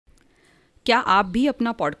क्या आप भी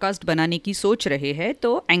अपना पॉडकास्ट बनाने की सोच रहे हैं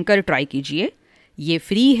तो एंकर ट्राई कीजिए। ये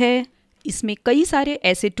फ्री है। इसमें कई सारे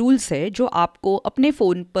ऐसे टूल्स हैं जो आपको अपने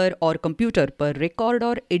फ़ोन पर और कंप्यूटर पर रिकॉर्ड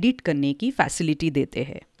और एडिट करने की फैसिलिटी देते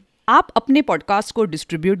हैं। आप अपने पॉडकास्ट को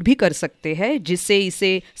डिस्ट्रीब्यूट भी कर सकते हैं जिससे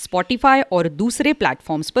इसे स्पॉटिफाई और दूसरे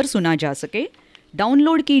प्लेटफॉर्म्स पर सुना जा सके।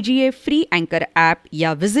 डाउनलोड कीजिए फ्री एंकर ऐप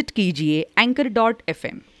या विजिट कीजिए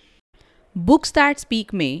anchor.fm। बुक्स दैट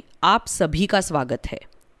स्पीक में आप सभी का स्वागत है।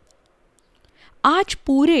 आज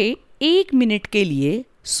पूरे 1 मिनट के लिए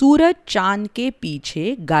सूरज चांद के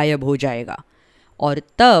पीछे गायब हो जाएगा और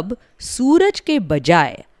तब सूरज के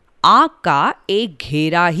बजाय आग का एक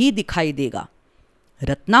घेरा ही दिखाई देगा।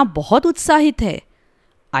 रत्ना बहुत उत्साहित है।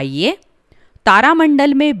 आइए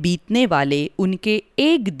तारामंडल में बीतने वाले उनके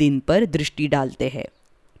एक दिन पर दृष्टि डालते हैं।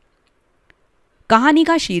 कहानी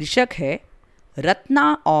का शीर्षक है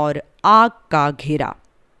रत्ना और आग का घेरा।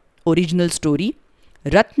 Original story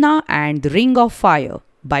Ratna and the ring of fire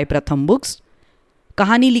by Pratham books.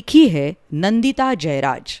 कहानी लिखी है नंदिता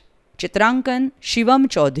जयराज। चित्रांकन शिवम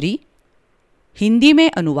चौधरी। हिंदी में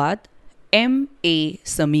अनुवाद M.A.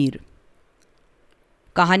 समीर।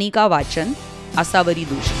 कहानी का वाचन आसावरी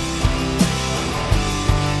दोषी।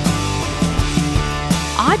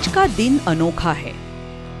 आज का दिन अनोखा है।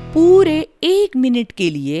 पूरे 1 मिनट के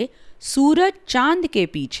लिए सूरज चांद के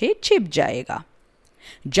पीछे छिप जाएगा।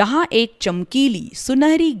 जहां एक चमकीली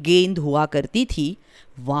सुनहरी गेंद हुआ करती थी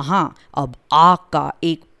वहां अब आग का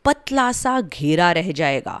एक पतला सा घेरा रह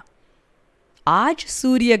जाएगा। आज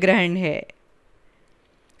सूर्य ग्रहण है।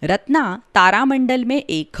 रत्ना तारामंडल में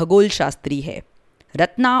एक खगोल शास्त्री है।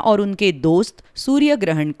 रत्ना और उनके दोस्त सूर्य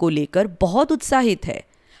ग्रहण को लेकर बहुत उत्साहित है।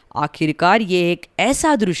 आखिरकार ये एक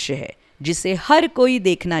ऐसा दृश्य है जिसे हर कोई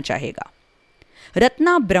देखना चाहेगा।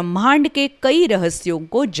 रत्ना ब्रह्मांड के कई रहस्यों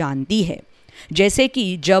को जानती है, जैसे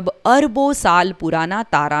कि जब अरबों साल पुराना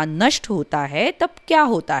तारा नष्ट होता है तब क्या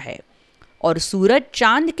होता है और सूरज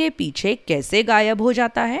चांद के पीछे कैसे गायब हो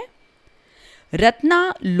जाता है।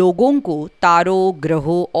 रत्ना लोगों को तारों,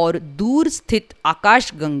 ग्रहों और दूर स्थित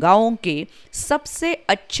आकाशगंगाओं के सबसे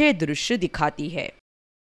अच्छे दृश्य दिखाती है।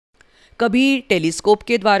 कभी टेलीस्कोप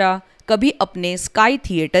के द्वारा, कभी अपने स्काई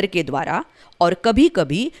थिएटर के द्वारा और कभी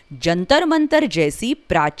कभी जंतर मंतर जैसी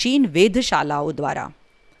प्राचीन वेधशालाओं द्वारा।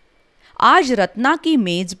 आज रत्ना की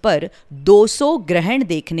मेज पर 200 ग्रहण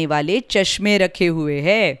देखने वाले चश्मे रखे हुए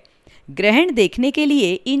हैं। ग्रहण देखने के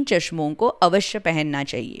लिए इन चश्मों को अवश्य पहनना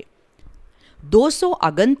चाहिए। 200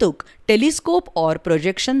 आगंतुक टेलीस्कोप और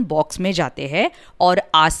प्रोजेक्शन बॉक्स में जाते हैं और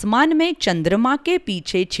आसमान में चंद्रमा के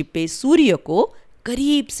पीछे छिपे सूर्य को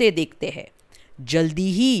करीब से देखते हैं।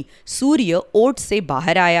 जल्दी ही सूर्य ओट से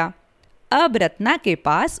बाहर आया। अब रत्ना के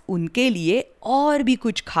पास उनके लिए और भी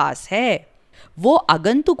कुछ खास है। वो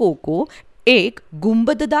आगंतुकों को एक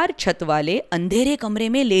गुंबददार छत वाले अंधेरे कमरे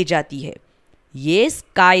में ले जाती है। ये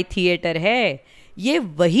स्काई थिएटर है। ये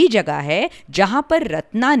वही जगह है जहां पर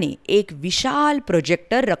रत्ना ने एक विशाल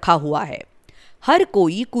प्रोजेक्टर रखा हुआ है। हर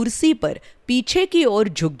कोई कुर्सी पर पीछे की ओर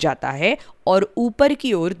झुक जाता है और ऊपर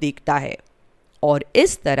की ओर देखता है और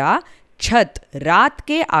इस तरह छत रात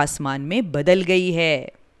के आसमान में बदल गई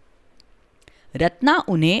है। रत्ना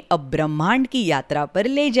उन्हें अब ब्रह्मांड की यात्रा पर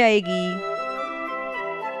ले जाएगी।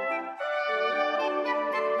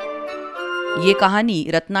 ये कहानी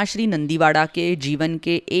रत्नाश्री नंदीवाड़ा के जीवन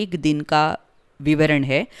के एक दिन का विवरण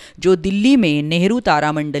है, जो दिल्ली में नेहरू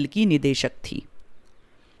तारामंडल की निदेशक थी।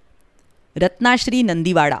 रत्नाश्री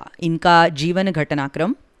नंदीवाड़ा, इनका जीवन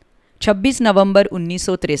घटनाक्रम। 26 नवंबर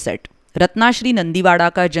 1963 रत्नाश्री नंदीवाड़ा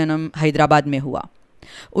का जन्म हैदराबाद में हुआ।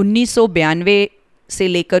 1992 से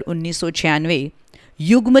लेकर 1996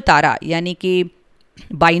 युग्म तारा यानी कि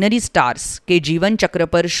बाइनरी स्टार्स के जीवन चक्र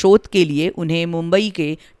पर शोध के लिए उन्हें मुंबई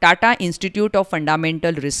के Tata institute of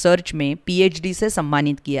fundamental research में PhD से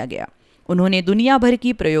सम्मानित किया गया। उन्होंने दुनिया भर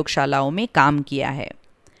की प्रयोगशालाओं में काम किया है।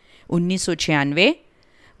 1996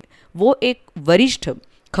 वो एक वरिष्ठ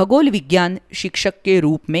खगोल विज्ञान शिक्षक के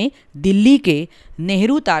रूप में दिल्ली के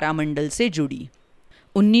नेहरू तारामंडल से जुड़ी।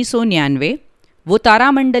 1999 वो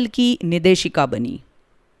तारामंडल की निदेशिका बनी।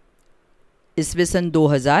 ईस्वी सन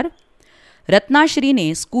 2000 रत्नाश्री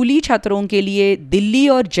ने स्कूली छात्रों के लिए दिल्ली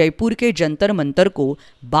और जयपुर के जंतर मंतर को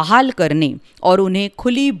बहाल करने और उन्हें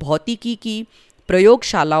खुली भौतिकी की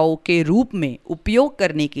प्रयोगशालाओं के रूप में उपयोग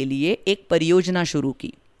करने के लिए एक परियोजना शुरू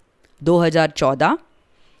की। 2014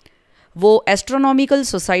 वो astronomical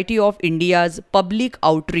society of India's public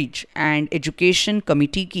outreach and education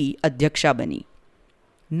committee की अध्यक्षा बनी।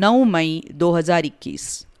 9 मई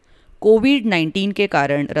 2021 कोविड-19 के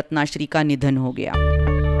कारण रत्नाश्री का निधन हो गया।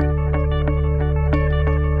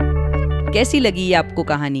 कैसी लगी ये आपको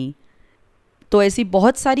कहानी? तो ऐसी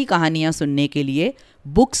बहुत सारी कहानियाँ सुनने के लिए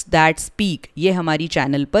बुक्स दैट स्पीक ये हमारी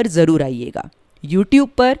चैनल पर ज़रूर आइएगा, यूट्यूब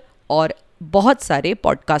पर और बहुत सारे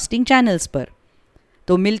पॉडकास्टिंग चैनल्स पर।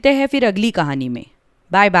 तो मिलते हैं फिर अगली कहानी में।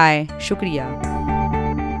 बाय बाय, शुक्रिया।